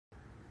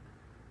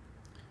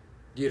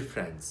Dear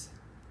friends,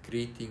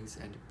 greetings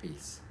and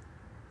peace.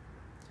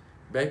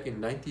 Back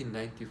in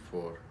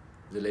 1994,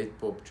 the late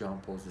Pope John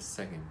Paul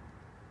II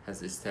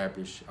has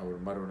established our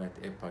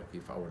Maronite Eparchy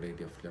of Our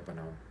Lady of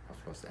Lebanon of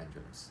Los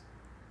Angeles.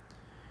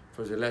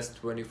 For the last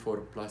 24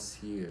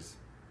 plus years,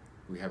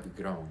 we have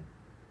grown.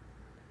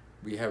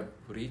 We have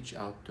reached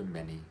out to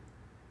many.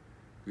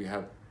 We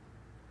have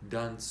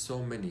done so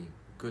many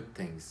good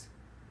things.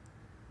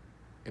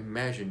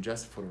 Imagine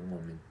just for a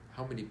moment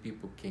how many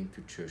people came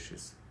to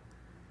churches,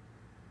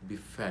 be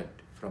fed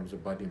from the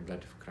body and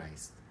blood of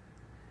Christ.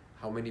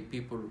 How many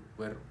people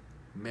were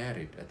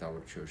married at our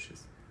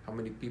churches? How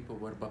many people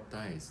were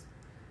baptized?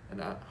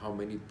 And how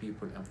many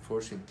people,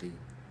 unfortunately,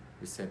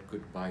 we said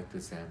goodbye to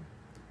them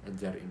and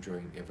they're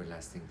enjoying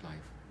everlasting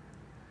life.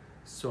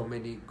 So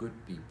many good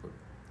people,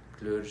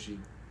 clergy,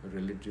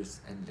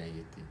 religious, and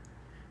laity,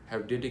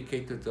 have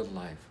dedicated their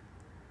life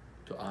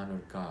to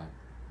honor God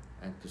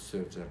and to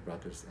serve their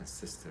brothers and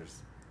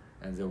sisters.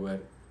 And they were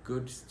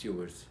good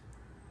stewards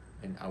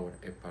in our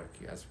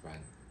eparchy as well.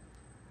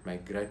 My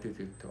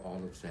gratitude to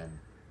all of them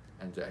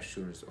and the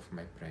assurance of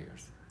my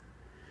prayers.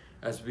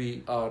 As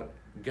we are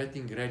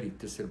getting ready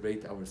to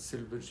celebrate our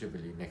Silver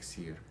Jubilee next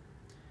year,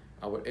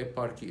 our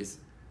eparchy is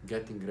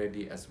getting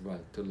ready as well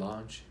to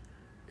launch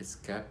its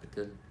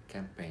capital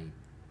campaign,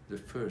 the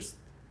first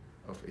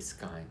of its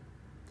kind,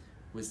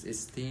 with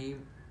its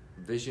theme,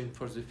 Vision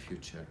for the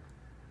Future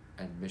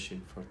and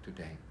Mission for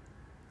Today.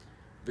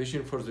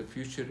 Vision for the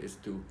future is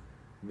to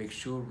make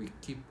sure we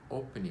keep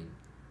opening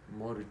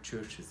more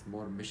churches,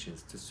 more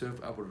missions to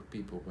serve our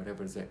people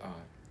wherever they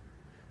are,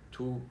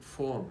 to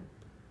form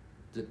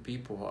the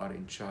people who are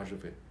in charge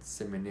of it,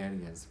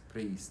 seminarians,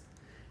 priests,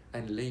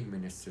 and lay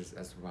ministers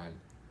as well,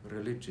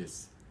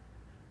 religious,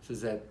 so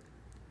that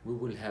we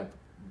will have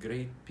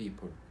great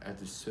people at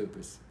the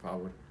service of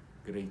our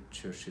great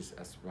churches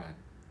as well.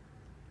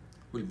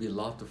 Will be a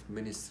lot of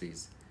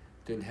ministries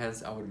to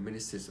enhance our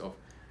ministries of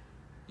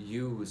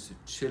youth,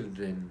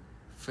 children,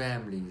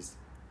 families,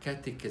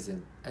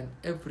 catechism, and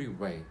every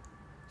way,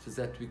 so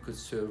that we could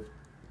serve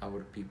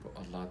our people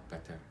a lot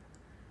better.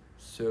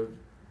 Serve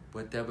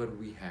whatever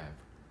we have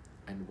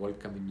and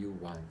welcome new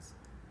ones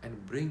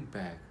and bring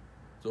back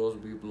those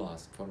we've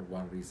lost for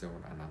one reason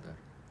or another.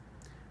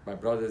 My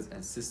brothers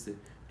and sisters,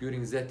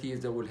 during that year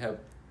they will have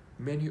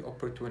many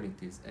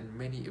opportunities and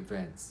many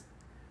events,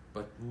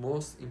 but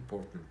most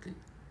importantly,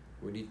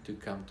 we need to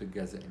come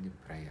together in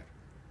prayer.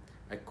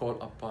 I call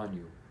upon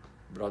you,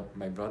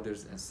 my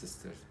brothers and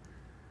sisters,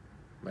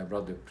 my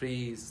brother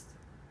priests,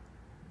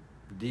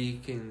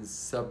 deacons,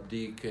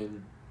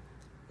 subdeacon,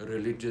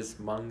 religious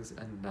monks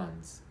and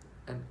nuns,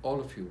 and all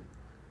of you,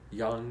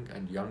 young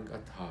and young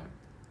at heart,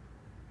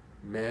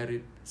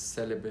 married,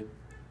 celibate,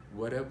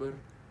 whatever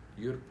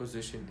your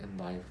position in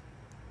life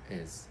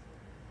is,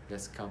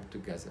 let's come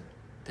together.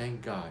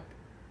 Thank God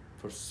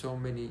for so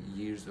many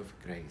years of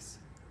grace.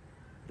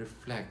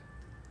 Reflect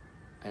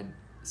and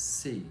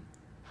see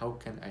how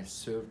can I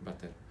serve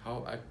better,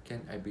 how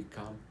can I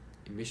become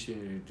a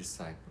missionary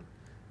disciple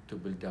to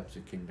build up the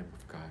kingdom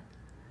of God.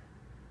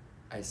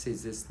 I say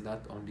this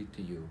not only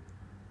to you,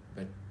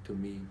 but to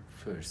me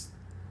first,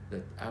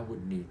 that I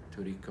would need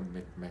to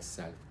recommit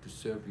myself to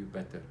serve you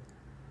better.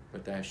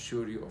 But I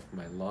assure you of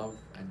my love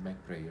and my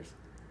prayers.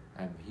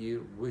 I'm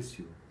here with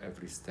you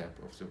every step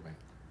of the way.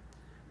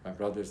 My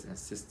brothers and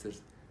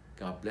sisters,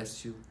 God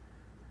bless you.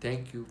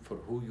 Thank you for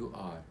who you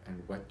are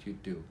and what you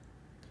do.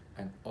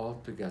 And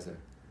all together,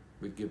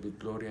 we give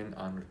glory and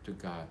honor to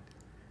God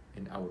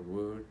in our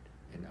word,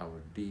 in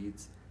our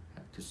deeds,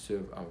 and to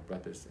serve our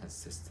brothers and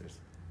sisters.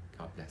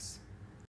 God bless.